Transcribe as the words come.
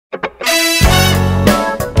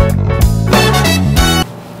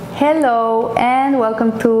Hello and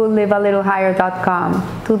welcome to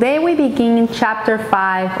livealittlehigher.com. Today we begin in chapter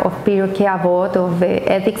 5 of Pirkei Avot, of the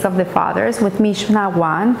Ethics of the Fathers, with Mishnah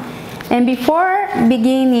 1. And before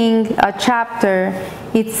beginning a chapter,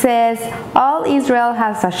 it says, all Israel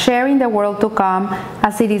has a share in the world to come,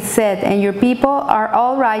 as it is said, and your people are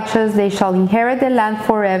all righteous, they shall inherit the land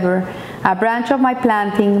forever, a branch of my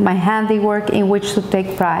planting, my handiwork in which to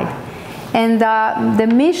take pride. And the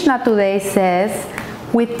Mishnah today says,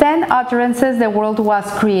 with 10 utterances the world was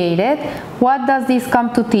created. What does this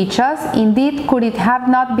come to teach us? Indeed, could it have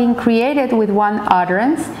not been created with one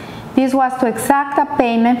utterance? This was to exact a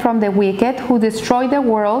payment from the wicked who destroyed the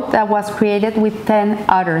world that was created with 10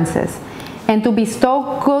 utterances, and to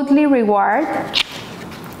bestow goodly reward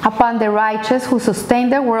upon the righteous who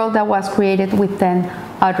sustained the world that was created with 10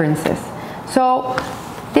 utterances. So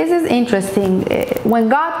this is interesting. When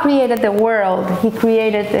God created the world, He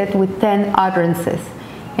created it with 10 utterances.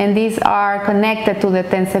 And these are connected to the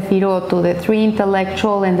 10 Sefirot, to the 3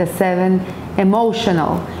 intellectual and the 7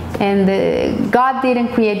 emotional. And God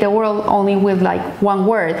didn't create the world only with like one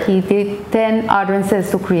word. He did 10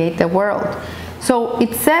 utterances to create the world. So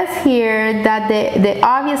it says here that the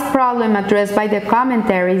obvious problem addressed by the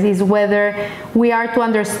commentaries is whether we are to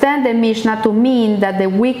understand the Mishnah to mean that the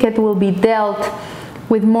wicked will be dealt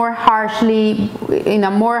with more harshly, in a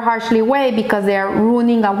more harshly way, because they are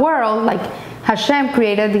ruining a world. Like Hashem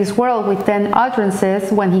created this world with 10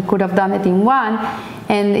 utterances when He could have done it in one,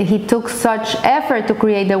 and He took such effort to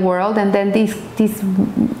create the world, and then these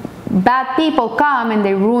bad people come and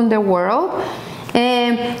they ruin the world,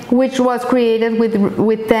 which was created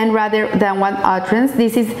with 10 rather than one utterance.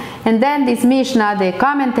 And then this Mishnah, the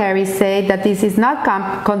commentaries say that this is not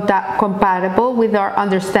compatible with our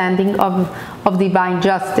understanding of divine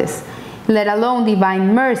justice, let alone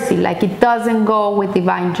divine mercy. Like, it doesn't go with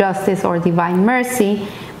divine justice or divine mercy,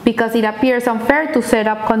 because it appears unfair to set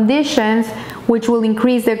up conditions which will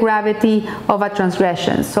increase the gravity of a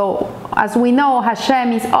transgression. So as we know,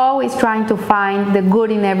 Hashem is always trying to find the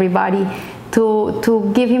good in everybody,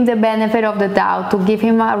 to give him the benefit of the doubt, to give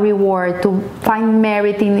him a reward, to find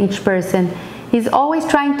merit in each person. He's always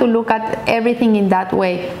trying to look at everything in that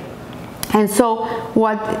way. And so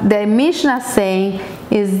what the Mishnah is saying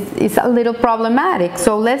is a little problematic.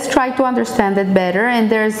 So let's try to understand it better. And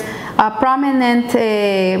there's a prominent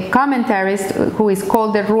commentarist who is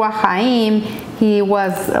called the Ruach Haim. He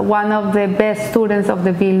was one of the best students of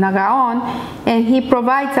the Vilna Gaon, and he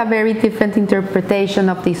provides a very different interpretation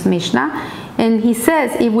of this Mishnah. And he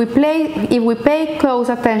says, if we pay close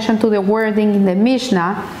attention to the wording in the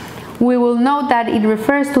Mishnah, we will know that it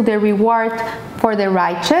refers to the reward for the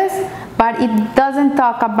righteous, but it doesn't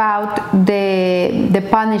talk about the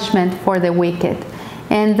punishment for the wicked.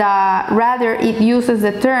 And rather, it uses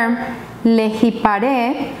the term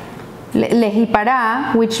lehipara,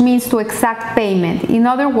 which means to exact payment. In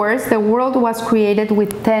other words, the world was created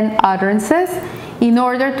with 10 utterances in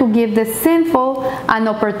order to give the sinful an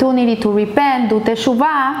opportunity to repent, do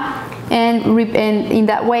teshuvah, and in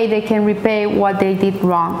that way they can repay what they did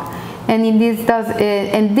wrong. And this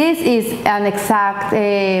is an exact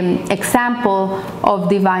example of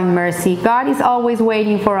divine mercy. God is always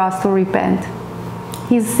waiting for us to repent.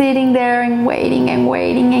 He's sitting there and waiting,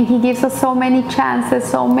 and He gives us so many chances,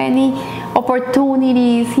 so many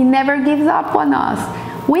opportunities. He never gives up on us.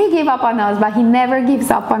 We give up on us, but He never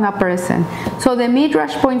gives up on a person. So the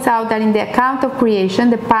Midrash points out that in the account of creation,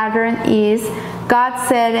 the pattern is God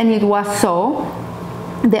said and it was so.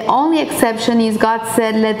 The only exception is God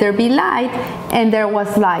said, let there be light, and there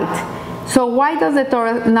was light. So why does the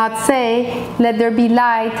Torah not say, let there be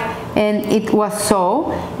light, and it was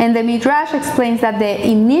so? And the Midrash explains that the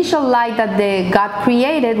initial light that God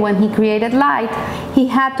created, when He created light, He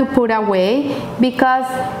had to put away because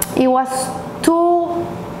it was too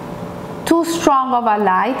strong of a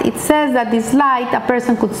light. It says that this light a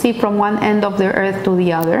person could see from one end of the earth to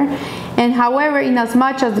the other. And however,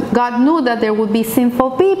 inasmuch as God knew that there would be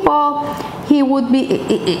sinful people, it would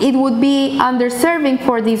be underserving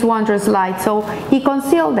for this wondrous light. So He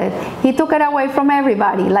concealed it. He took it away from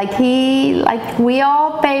everybody. Like we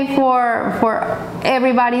all pay for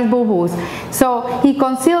everybody's boo-boos. So He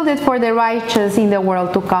concealed it for the righteous in the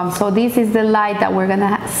world to come. So this is the light that we're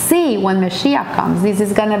gonna see when Mashiach comes. This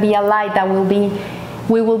is gonna be a light that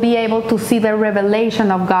we will be able to see the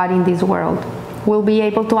revelation of God in this world. We'll be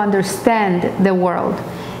able to understand the world.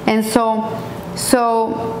 And so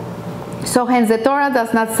hence the Torah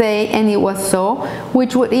does not say, and it was so,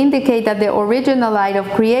 which would indicate that the original light of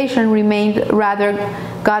creation remained. Rather,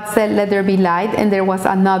 God said, let there be light, and there was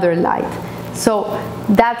another light. So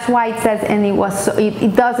that's why it says, and it was so.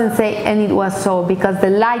 It doesn't say, and it was so, because the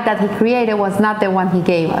light that he created was not the one he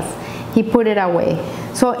gave us. He put it away.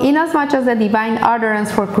 So inasmuch as the divine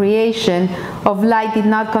utterance for creation of light did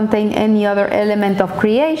not contain any other element of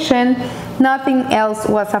creation, nothing else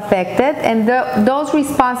was affected, and those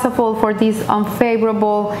responsible for this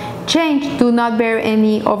unfavorable change do not bear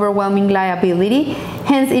any overwhelming liability.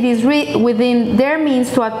 Hence, it is within their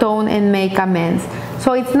means to atone and make amends.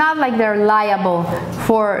 So it's not like they're liable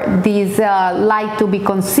for this light to be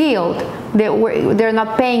concealed. They're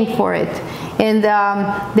not paying for it. And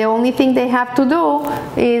the only thing they have to do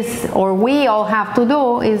is, or we all have to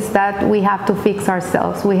do, is that we have to fix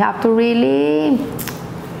ourselves. We have to really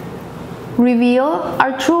reveal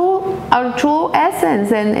our true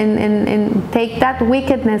essence and take that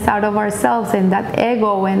wickedness out of ourselves and that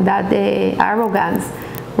ego and that arrogance.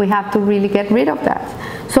 We have to really get rid of that.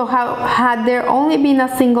 So had there only been a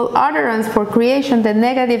single utterance for creation, the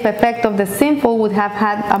negative effect of the sinful would have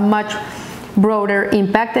had a much broader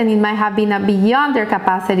impact, and it might have been beyond their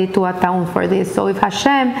capacity to atone for this. So if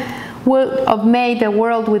Hashem would have made the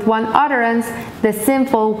world with one utterance, the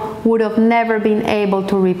sinful would have never been able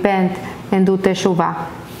to repent and do teshuvah.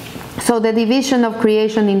 So the division of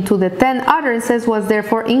creation into the 10 utterances was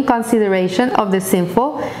therefore in consideration of the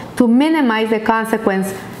sinful, to minimize the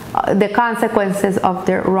consequences of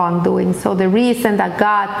their wrongdoing. So the reason that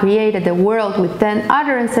God created the world with 10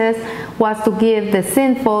 utterances was to give the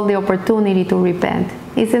sinful the opportunity to repent.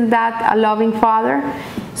 Isn't that a loving Father?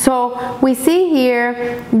 So we see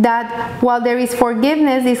here that while there is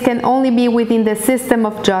forgiveness, this can only be within the system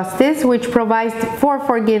of justice, which provides for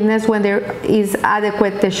forgiveness when there is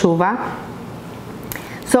adequate teshuvah.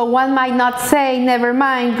 So one might not say, never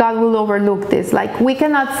mind, God will overlook this. Like, we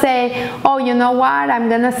cannot say, oh, you know what, I'm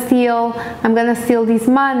gonna steal this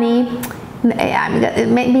money.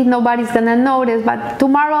 Maybe nobody's gonna notice, but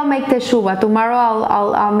tomorrow I'll make teshuvah. Tomorrow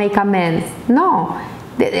I'll make amends. No,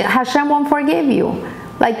 Hashem won't forgive you.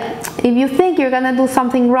 Like, if you think you're gonna do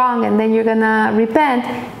something wrong and then you're gonna repent,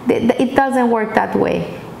 it doesn't work that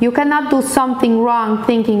way. You cannot do something wrong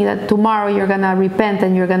thinking that tomorrow you're going to repent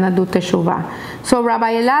and you're going to do teshuvah. So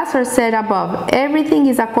Rabbi Elazar said above, everything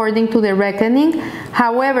is according to the reckoning.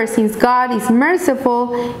 However, since God is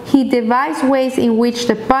merciful, He devised ways in which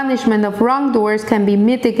the punishment of wrongdoers can be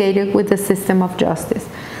mitigated with the system of justice.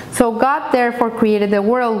 So God therefore created the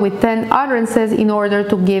world with 10 utterances in order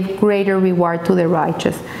to give greater reward to the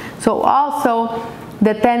righteous. So also,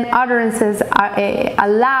 the 10 utterances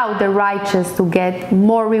allow the righteous to get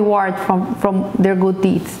more reward from their good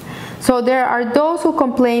deeds. So there are those who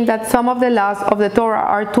complain that some of the laws of the Torah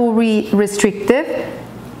are too restrictive,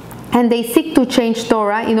 and they seek to change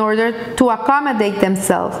Torah in order to accommodate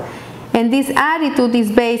themselves. And this attitude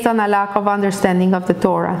is based on a lack of understanding of the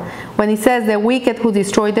Torah. When it says the wicked who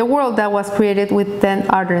destroyed the world that was created with 10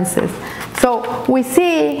 utterances. So we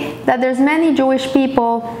see that there's many Jewish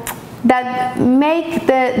people that make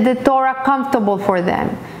the Torah comfortable for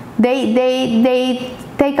them. They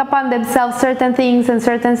take upon themselves certain things, and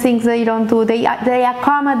certain things they don't do. They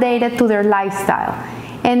accommodate it to their lifestyle.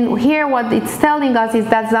 And here what it's telling us is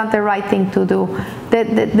that's not the right thing to do.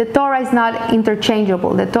 The Torah is not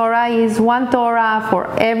interchangeable. The Torah is one Torah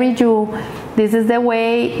for every Jew. This is the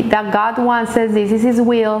way that God wants it. This is His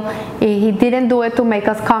will. He didn't do it to make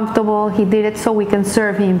us comfortable. He did it so we can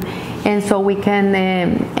serve Him. And so we can,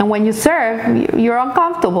 and when you serve, you're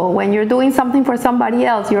uncomfortable. When you're doing something for somebody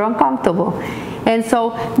else, you're uncomfortable. And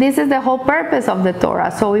so this is the whole purpose of the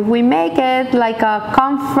Torah. So if we make it like a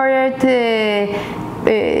comfort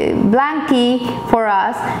blankie for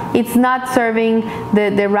us, it's not serving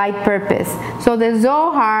the right purpose. So the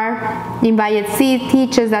Zohar in Vayetzi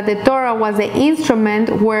teaches that the Torah was the instrument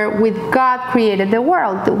wherewith God created the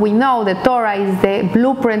world. We know the Torah is the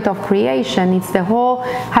blueprint of creation. It's the whole,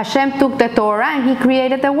 Hashem took the Torah and He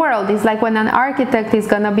created the world. It's like when an architect is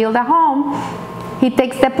going to build a home, he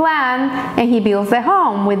takes the plan and he builds the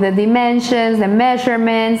home with the dimensions, the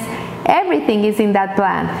measurements. Everything is in that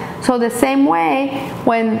plan. So the same way,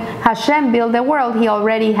 when Hashem built the world, He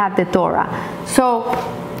already had the Torah.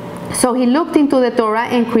 So He looked into the Torah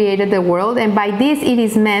and created the world, and by this it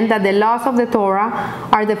is meant that the laws of the Torah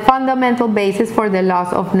are the fundamental basis for the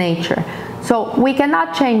laws of nature. So we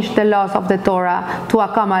cannot change the laws of the Torah to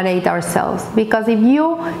accommodate ourselves, because if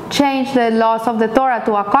you change the laws of the Torah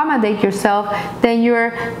to accommodate yourself, then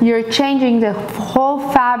you're changing the whole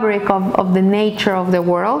fabric of the nature of the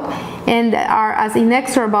world, and are as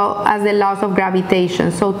inexorable as the laws of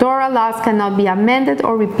gravitation. So Torah laws cannot be amended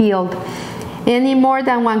or repealed any more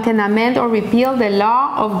than one can amend or repeal the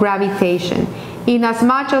law of gravitation.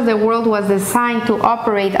 Inasmuch as the world was designed to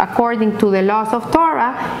operate according to the laws of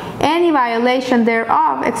Torah, any violation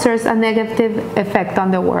thereof exerts a negative effect on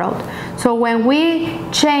the world. So when we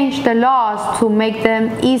change the laws to make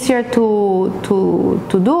them easier to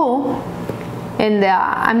do, and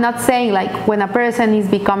I'm not saying like when a person is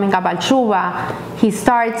becoming a Baal Tshuva, he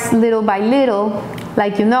starts little by little,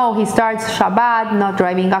 like he starts Shabbat not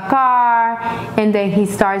driving a car, and then he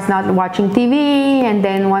starts not watching TV, and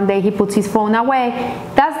then one day he puts his phone away.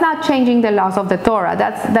 That's not changing the laws of the Torah.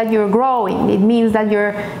 That's that you're growing. It means that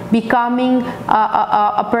you're becoming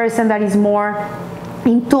a person that is more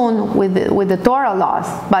in tune with the Torah laws.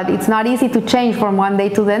 But it's not easy to change from one day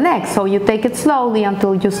to the next. So you take it slowly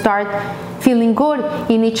until you start feeling good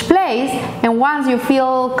in each place, and once you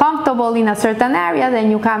feel comfortable in a certain area, then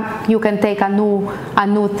you can take a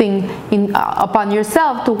new thing upon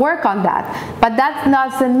yourself to work on that. But that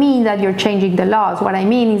doesn't mean that you're changing the laws. What I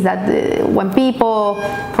mean is that when people,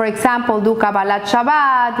 for example, do Kabbalat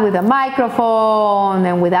Shabbat with a microphone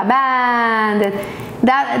and with a band,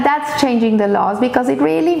 that's changing the laws, because it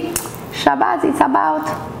really, Shabbat, it's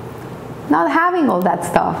about not having all that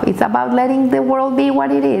stuff. It's about letting the world be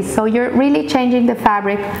what it is. So you're really changing the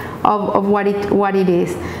fabric of what it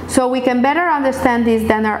is. So we can better understand this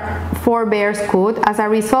than our forebears could. As a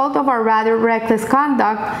result of our rather reckless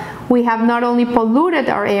conduct, we have not only polluted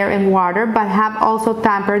our air and water, but have also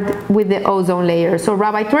tampered with the ozone layer. So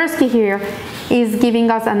Rabbi Twersky here is giving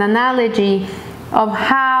us an analogy of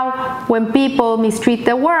how when people mistreat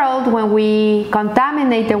the world, when we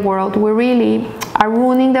contaminate the world, we really are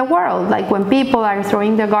ruining the world. Like when people are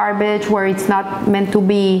throwing the garbage where it's not meant to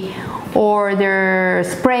be, or they're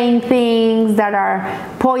spraying things that are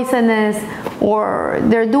poisonous, or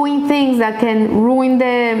they're doing things that can ruin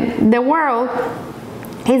the world.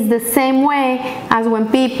 It's the same way as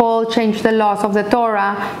when people change the laws of the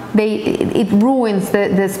Torah, it ruins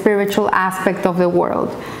the spiritual aspect of the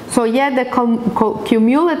world. So yet the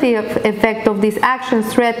cumulative effect of these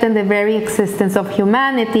actions threaten the very existence of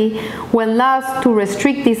humanity. When laws to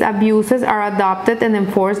restrict these abuses are adopted and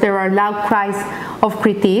enforced, there are loud cries of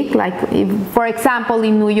critique. Like, for example,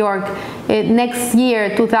 in New York, next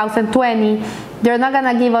year, 2020, they're not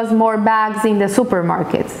going to give us more bags in the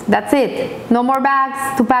supermarkets. That's it. No more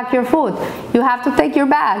bags to pack your food. You have to take your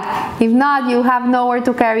bag. If not, you have nowhere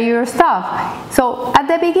to carry your stuff. So at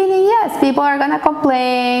the beginning, yes, people are going to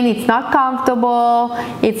complain. It's not comfortable.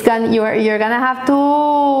 You're going to have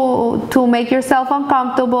to make yourself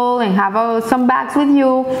uncomfortable and have some bags with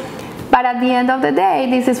you. But at the end of the day,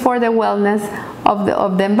 this is for the wellness of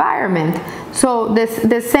the environment. So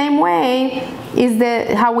the same way is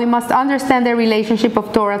how we must understand the relationship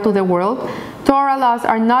of Torah to the world. Torah laws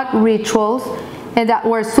are not rituals that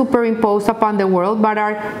were superimposed upon the world, but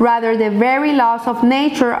are rather the very laws of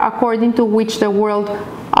nature according to which the world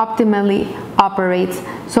optimally operates.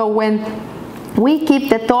 So when we keep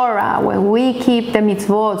the Torah, when we keep the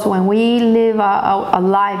mitzvot, when we live a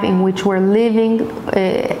life in which we're living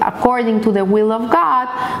according to the will of God,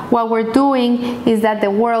 what we're doing is that the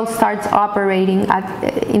world starts operating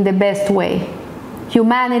in the best way.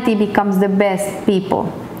 Humanity becomes the best people.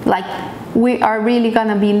 Like, we are really going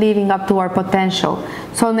to be living up to our potential.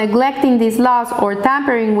 So neglecting these laws or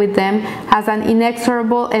tampering with them has an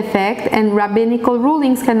inexorable effect, and rabbinical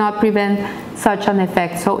rulings cannot prevent such an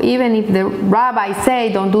effect. So even if the rabbis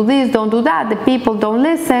say, don't do this, don't do that, the people don't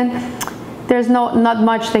listen, there's not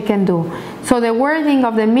much they can do. So the wording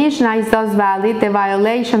of the Mishnah is thus valid. The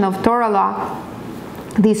violation of Torah law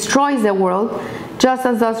destroys the world, just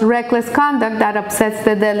as does reckless conduct that upsets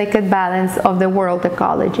the delicate balance of the world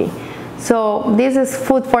ecology. So this is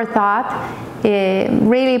food for thought.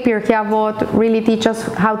 Really, Pirkei Avot really teach us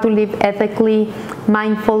how to live ethically,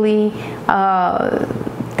 mindfully,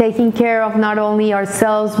 taking care of not only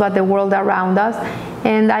ourselves but the world around us.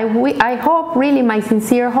 And I hope, really my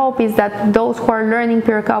sincere hope is that those who are learning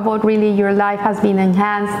Pirkei Avot, really your life has been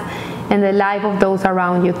enhanced, and the life of those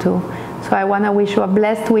around you too. So I want to wish you a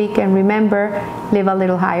blessed week, and remember, live a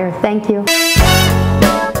little higher. Thank you.